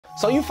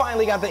So you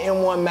finally got the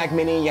M1 Mac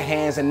Mini in your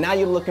hands, and now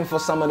you're looking for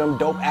some of them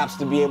dope apps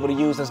to be able to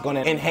use that's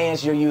gonna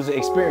enhance your user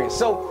experience.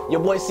 So your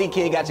boy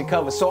CKid got you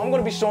covered. So I'm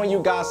gonna be showing you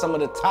guys some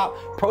of the top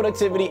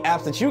productivity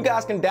apps that you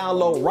guys can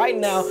download right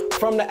now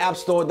from the App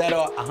Store that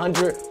are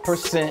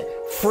 100%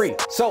 free.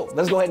 So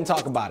let's go ahead and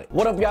talk about it.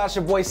 What up, y'all? It's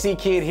your boy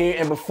CKid here,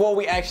 and before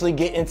we actually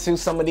get into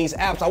some of these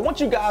apps, I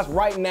want you guys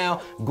right now,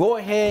 go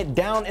ahead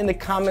down in the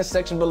comment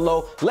section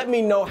below, let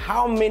me know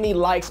how many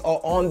likes are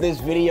on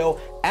this video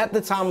at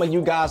the time of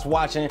you guys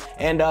watching,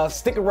 and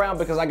stick around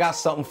because I got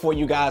something for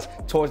you guys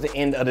towards the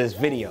end of this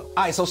video.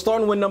 All right, so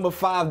starting with number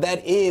 5,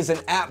 that is an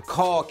app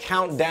called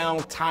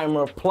Countdown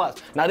Timer Plus.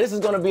 Now this is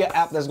gonna be an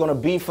app that's gonna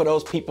be for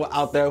those people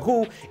out there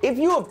who, if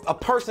you're a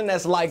person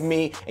that's like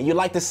me and you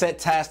like to set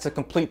tasks to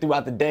complete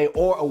throughout the day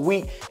or a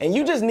week, and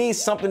you just need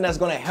something that's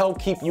gonna help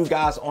keep you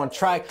guys on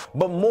track,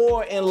 but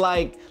more in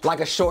like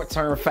a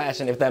short-term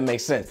fashion, if that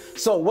makes sense.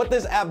 So what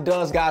this app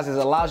does, guys, is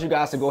it allows you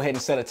guys to go ahead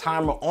and set a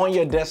timer on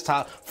your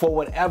desktop for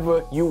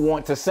whatever you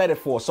want to set it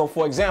for. So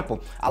for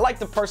example, I like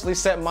to personally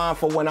set mine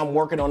for when I'm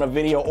working on a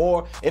video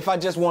or if I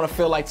just want to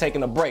feel like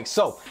taking a break.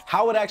 So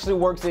how it actually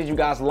works is you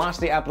guys launch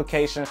the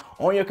application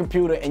on your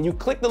computer and you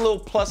click the little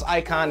plus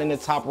icon in the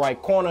top right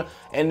corner,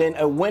 and then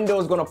a window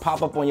is going to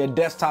pop up on your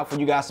desktop for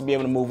you guys to be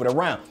able to move it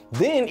around.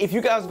 Then if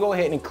you guys go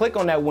ahead and click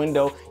on that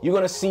window, you're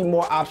going to see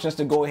more options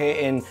to go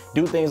ahead and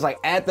do things like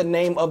add the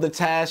name of the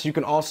task. You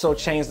can also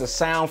change the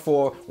sound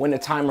for when the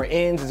timer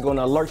ends. It's going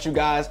to alert you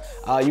guys.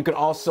 You can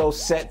also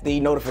set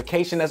the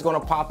notification that's going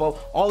to pop up.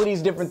 All of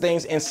these different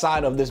things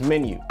inside of this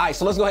menu. All right,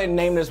 so let's go ahead and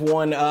name this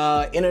one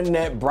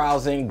internet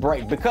browsing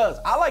break, because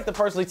I like to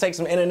personally take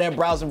some internet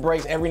browsing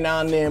breaks every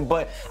now and then,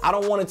 but I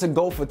don't want it to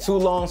go for too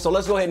long. So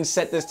let's go ahead and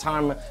set this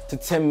timer to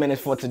 10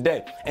 minutes for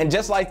today. And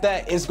just like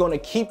that, it's going to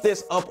keep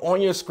this up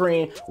on your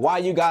screen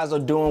while you guys are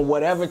doing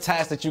whatever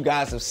task that you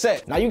guys have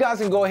set. Now you guys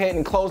can go ahead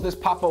and close this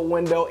pop-up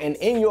window, and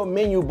in your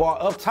menu bar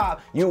up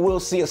top, you will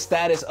see a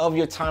status of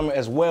your timer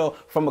as well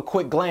from a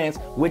quick glance,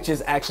 which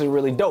is actually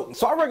really dope.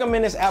 So I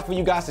recommend this app for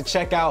you guys to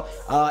check out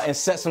and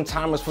set some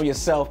timers for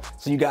yourself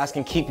so you guys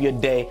can keep your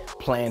day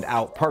planned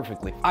out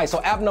perfectly. All right,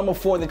 so app number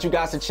 4 that you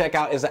guys should check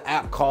out is an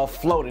app called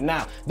Floated.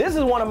 Now, this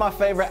is one of my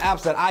favorite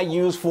apps that I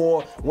use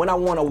for when I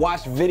want to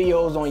watch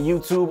videos on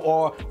YouTube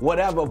or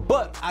whatever,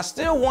 but I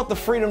still want the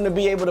freedom to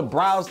be able to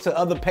browse to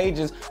other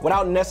pages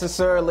without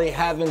necessarily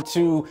having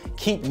to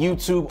keep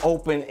YouTube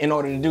open in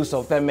order to do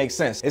so, if that makes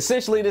sense.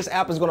 Essentially, this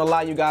app is going to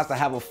allow you guys to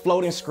have a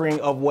floating screen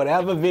of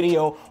whatever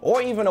video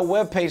or even a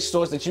web page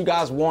source that you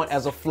guys want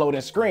as a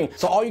floating screen.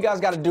 So all you guys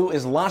got to do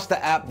is launch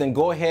the app, then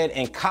go ahead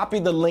and copy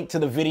the link to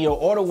the video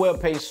or the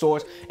web page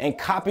source and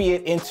copy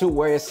it into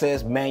where it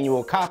says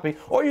manual copy,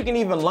 or you can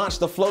even launch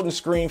the floating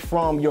screen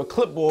from your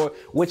clipboard,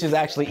 which is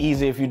actually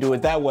easy if you do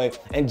it that way.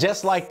 And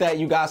just like that,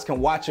 you guys can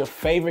watch your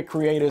favorite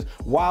creators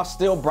while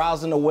still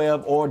browsing the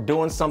web or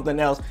doing something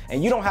else,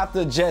 and you don't have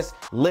to just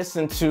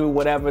listen to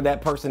whatever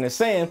that person is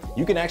saying.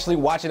 You can actually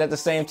watch it at the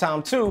same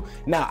time too.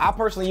 Now, I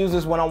personally use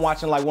this when I'm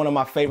watching like one of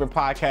my favorite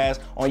podcasts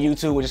on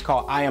YouTube, which is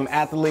called I Am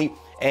Athlete.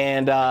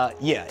 And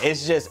yeah,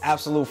 it's just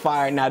absolute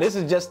fire. Now, this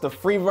is just the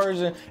free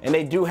version, and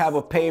they do have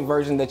a paid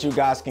version that you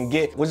guys can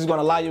get, which is going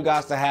to allow you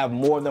guys to have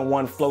more than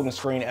one floating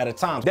screen at a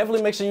time.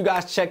 Definitely make sure you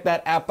guys check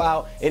that app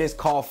out. It is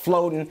called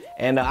Floating,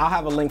 and I'll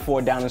have a link for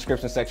it down in the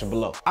description section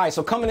below. All right,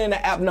 so coming in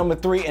to app number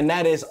 3, and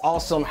that is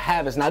Awesome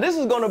Habits. Now, this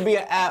is going to be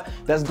an app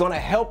that's going to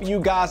help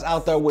you guys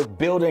out there with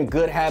building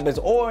good habits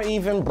or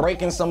even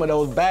breaking some of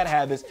those bad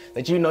habits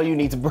that you know you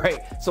need to break.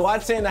 So I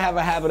tend to have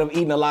a habit of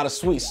eating a lot of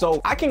sweets.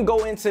 So I can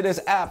go into this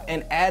app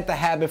and add the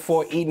habit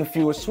for eating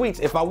fewer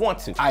sweets if I want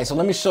to. All right, so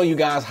let me show you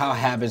guys how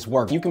habits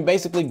work. You can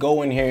basically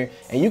go in here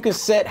and you can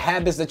set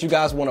habits that you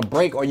guys want to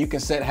break, or you can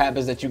set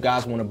habits that you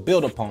guys want to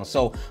build upon.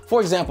 So for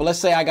example, let's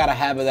say I got a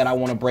habit that I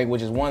want to break,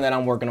 which is one that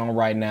I'm working on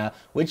right now,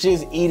 which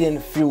is eating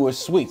fewer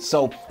sweets.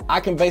 So I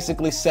can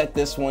basically set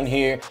this one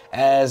here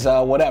as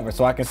whatever.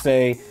 So I can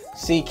say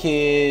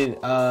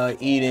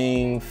CKid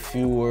eating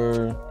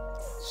fewer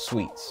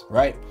sweets,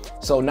 right?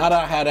 So now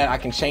that I have that, I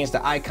can change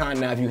the icon.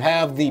 Now, if you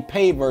have the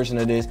paid version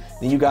of this,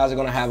 then you guys are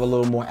going to have a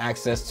little more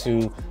access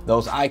to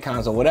those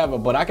icons or whatever,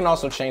 but I can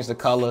also change the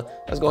color.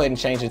 Let's go ahead and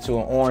change it to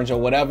an orange or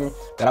whatever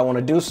that I want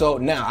to do. So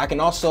now I can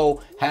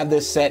also have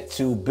this set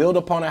to build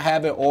upon a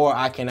habit, or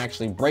I can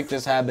actually break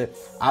this habit.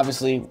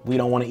 Obviously, we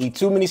don't want to eat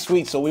too many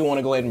sweets, so we want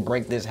to go ahead and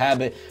break this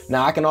habit.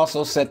 Now I can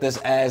also set this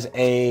as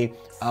a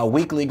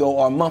weekly goal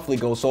or a monthly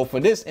goal. So for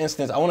this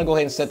instance, I want to go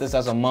ahead and set this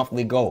as a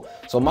monthly goal.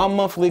 So my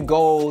monthly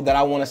goal that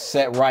I want to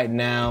set right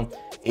now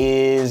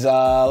is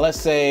let's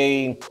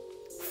say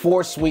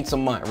 4 sweets a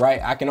month, right?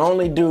 I can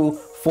only do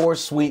 4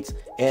 sweets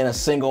in a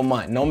single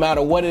month, no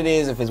matter what it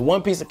is. If it's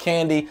one piece of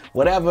candy,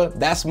 whatever,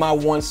 that's my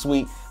 1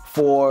 sweet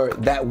for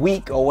that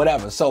week or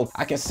whatever. So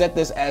I can set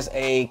this as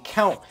a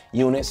count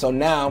unit. So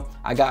now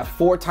I got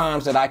 4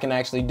 times that I can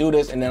actually do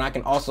this, and then I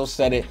can also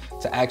set it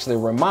to actually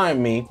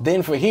remind me.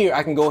 Then for here,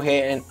 I can go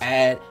ahead and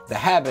add the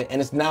habit, and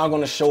it's now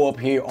gonna show up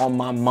here on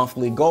my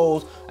monthly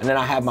goals, and then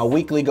I have my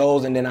weekly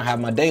goals, and then I have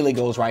my daily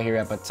goals right here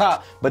at the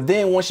top. But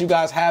then once you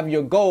guys have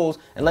your goals,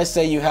 and let's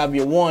say you have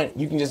your 1,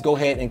 you can just go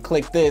ahead and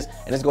click this,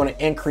 and it's gonna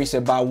increase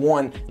it by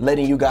 1,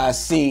 letting you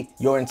guys see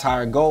your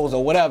entire goals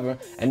or whatever,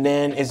 and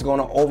then it's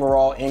gonna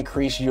overall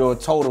increase your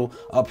total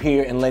up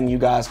here and letting you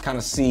guys kind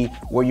of see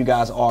where you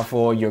guys are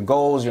for your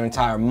goals, your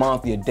entire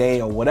month, your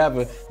day, or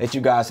whatever that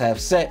you guys have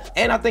set.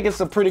 And I think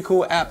it's a pretty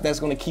cool app that's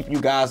gonna keep you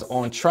guys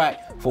on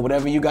track for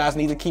whatever you guys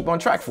need to keep on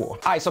track for. All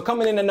right, so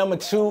coming in at number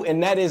 2,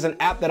 and that is an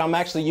app that I'm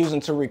actually using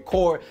to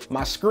record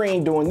my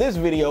screen doing this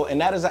video,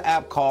 and that is an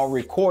app called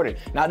Recorded.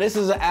 Now, this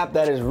is an app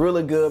that is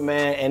really good,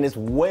 man, and it's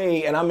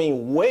way, and I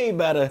mean way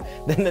better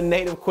than the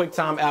native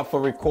QuickTime app for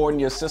recording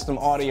your system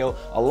audio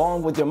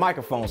along with your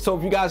microphone. So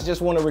if you guys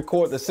just want to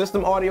record the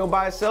system audio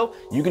by itself,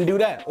 you can do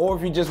that. Or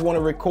if you just want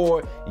to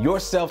record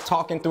yourself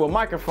talking through a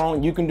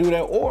microphone, you can do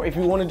that. Or if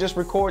you want to just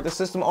record the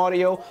system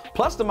audio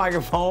plus the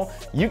microphone,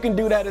 you can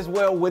do that as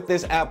well with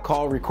this app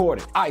called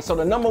Recorded. All right, so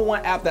the number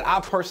 1 app that I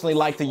personally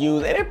like to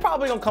use, and it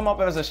probably gonna come up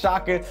as a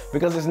shocker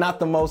because it's not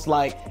the most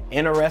like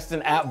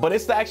interesting app, but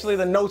it's actually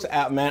the Notes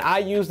app, man. I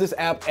use this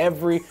app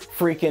every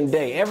freaking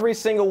day. Every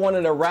single one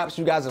of the raps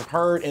you guys have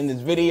heard in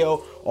this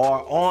video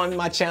or on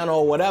my channel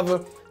or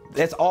whatever,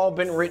 that's all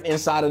been written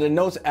inside of the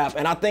Notes app.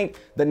 And I think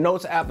the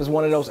Notes app is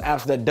one of those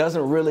apps that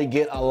doesn't really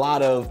get a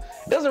lot of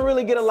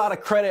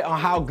credit on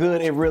how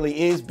good it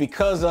really is,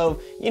 because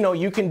of, you know,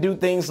 you can do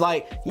things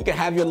like you can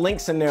have your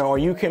links in there, or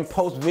you can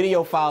post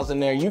video files in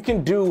there. You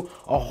can do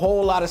a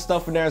whole lot of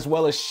stuff in there, as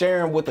well as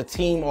sharing with a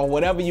team or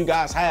whatever you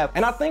guys have.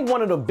 And I think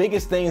one of the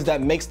biggest things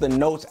that makes the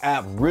Notes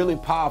app really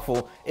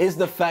powerful is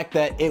the fact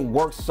that it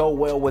works so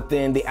well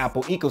within the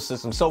Apple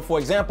ecosystem. So for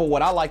example,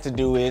 what I like to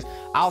do is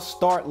I'll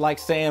start like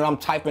saying I'm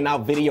typing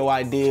out video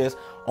ideas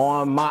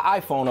on my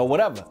iPhone or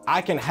whatever.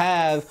 I can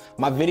have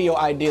my video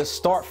ideas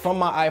start from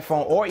my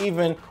iPhone, or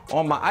even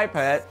on my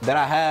iPad that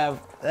I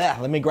have.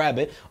 Let me grab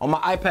it on my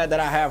iPad that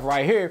I have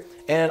right here.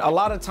 And a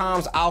lot of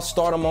times I'll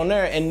start them on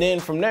there, and then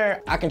from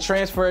there I can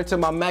transfer it to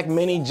my Mac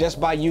Mini just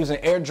by using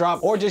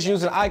AirDrop, or just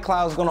using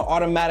iCloud is gonna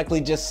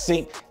automatically just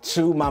sync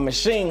to my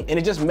machine. And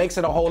it just makes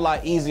it a whole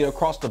lot easier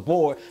across the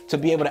board to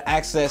be able to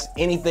access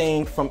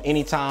anything from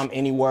anytime,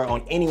 anywhere,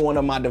 on any one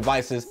of my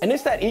devices. And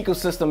it's that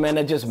ecosystem, man,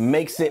 that just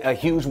makes it a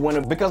huge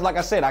winner, because like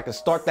I said, I can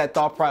start that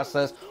thought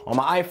process on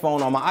my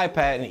iPhone, on my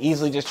iPad, and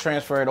easily just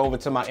transfer it over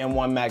to my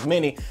M1 Mac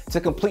Mini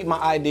to complete my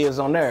ideas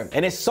on there.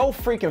 And it's so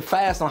freaking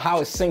fast on how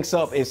it syncs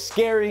up. It's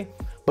scary,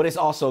 but it's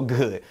also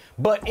good.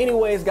 But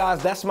anyways,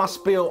 guys, that's my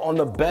spiel on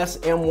the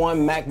best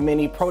M1 Mac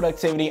Mini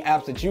productivity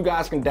apps that you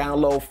guys can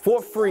download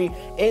for free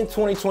in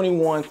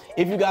 2021.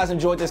 If you guys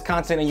enjoyed this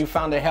content and you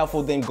found it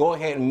helpful, then go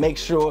ahead and make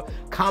sure,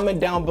 comment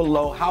down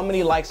below how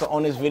many likes are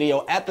on this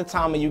video at the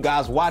time of you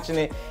guys watching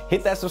it.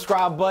 Hit that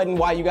subscribe button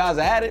while you guys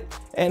are at it.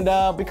 And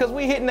because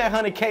we hitting that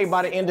 100K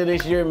by the end of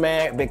this year,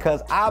 man,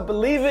 because I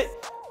believe it,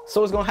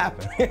 so it's gonna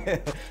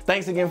happen.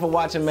 Thanks again for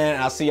watching, man.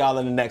 I'll see y'all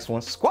in the next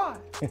one. Squad.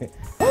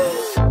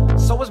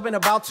 So it's been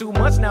about 2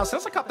 months now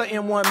since I caught the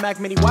M1 Mac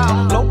Mini.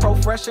 Wow, low pro,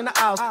 fresh in the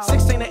house,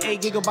 16 to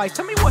 8 gigabytes.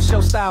 Tell me what's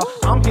your style.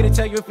 I'm here to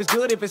tell you if it's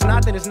good. If it's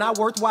not, then it's not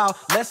worthwhile.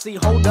 Let's see.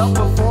 Hold up,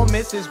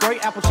 performance is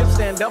great. Apple chips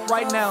stand up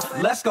right now.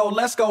 Let's go,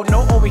 let's go.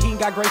 No overheating,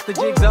 got grace the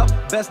jigs up.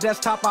 Best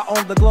desktop, I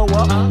own the glow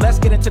up. Let's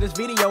get into this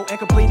video and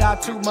complete our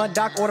 2-month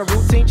doc or the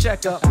routine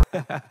checkup.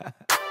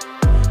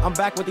 I'm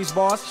back with these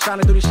bars,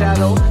 shining through the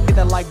shadows. Hit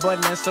that like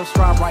button and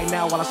subscribe right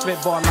now while I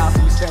spitball loud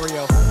through your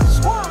stereo.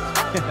 Squad.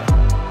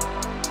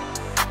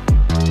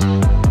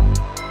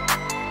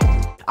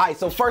 All right,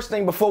 so first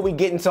thing before we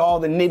get into all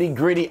the nitty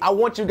gritty, I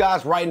want you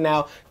guys right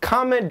now,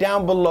 comment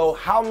down below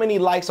how many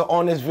likes are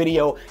on this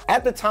video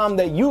at the time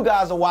that you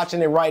guys are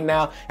watching it right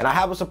now. And I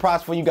have a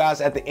surprise for you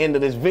guys at the end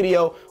of this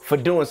video for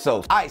doing so.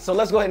 All right, so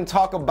let's go ahead and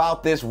talk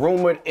about this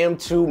rumored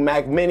M2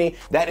 Mac Mini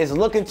that is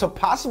looking to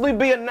possibly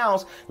be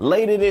announced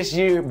later this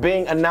year,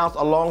 being announced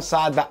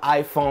alongside the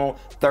iPhone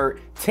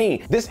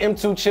 13. This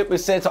M2 chip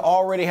is said to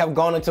already have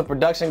gone into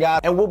production, guys,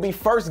 and will be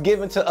first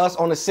given to us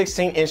on the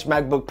 16-inch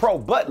MacBook Pro.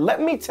 But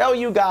let me tell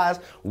you guys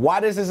why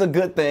this is a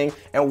good thing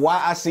and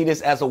why I see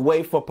this as a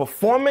way for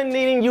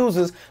performance-needing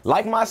users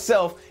like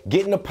myself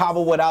getting the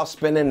power without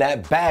spending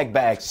that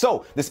bag.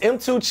 So this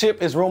M2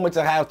 chip is rumored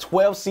to have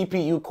 12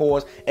 CPU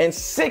cores and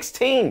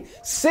 16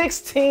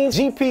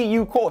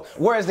 GPU cores,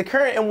 whereas the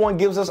current M1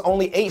 gives us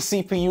only 8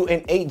 CPU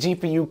and 8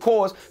 GPU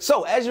cores.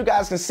 So as you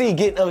guys can see,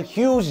 getting a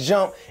huge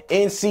jump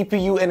in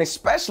CPU and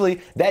especially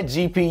that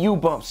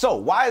GPU bump. So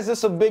why is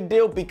this a big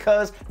deal?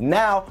 Because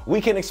now we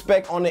can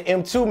expect on the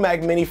M2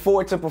 Mac Mini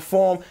for it to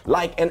perform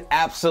like an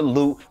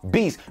absolute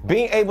beast,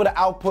 being able to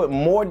output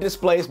more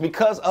displays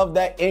because of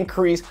that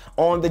increase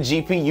on the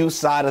GPU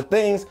side of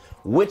things,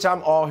 which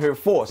I'm all here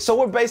for. So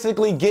we're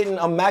basically getting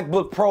a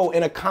MacBook Pro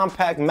in a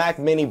compact Mac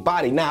Mini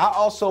body. Now, I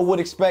also would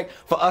expect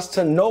for us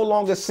to no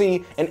longer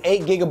see an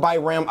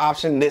 8GB RAM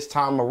option this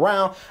time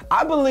around.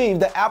 I believe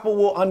that Apple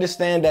will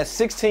understand that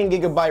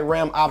 16GB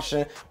RAM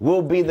option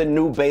will be the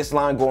new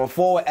baseline going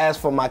forward. As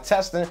for my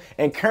testing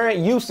and current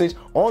usage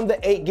on the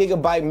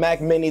 8GB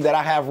Mac Mini that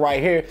I have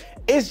right here,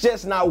 it's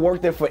just not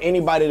worth it for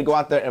anybody to go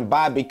out there and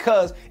buy,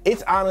 because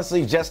it's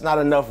honestly just not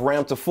enough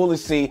RAM to fully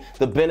see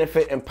the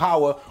benefit and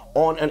power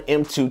on an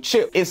M2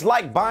 chip. It's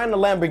like buying a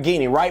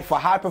Lamborghini, right, for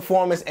high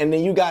performance, and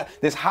then you got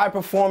this high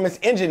performance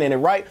engine in it,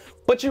 right?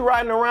 But you're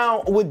riding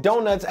around with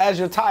donuts as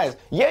your tires.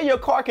 Yeah, your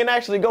car can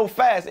actually go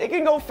fast. It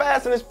can go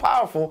fast and it's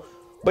powerful,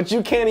 but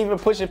you can't even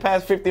push it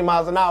past 50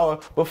 miles an hour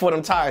before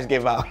them tires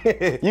give out.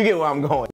 You get where I'm going.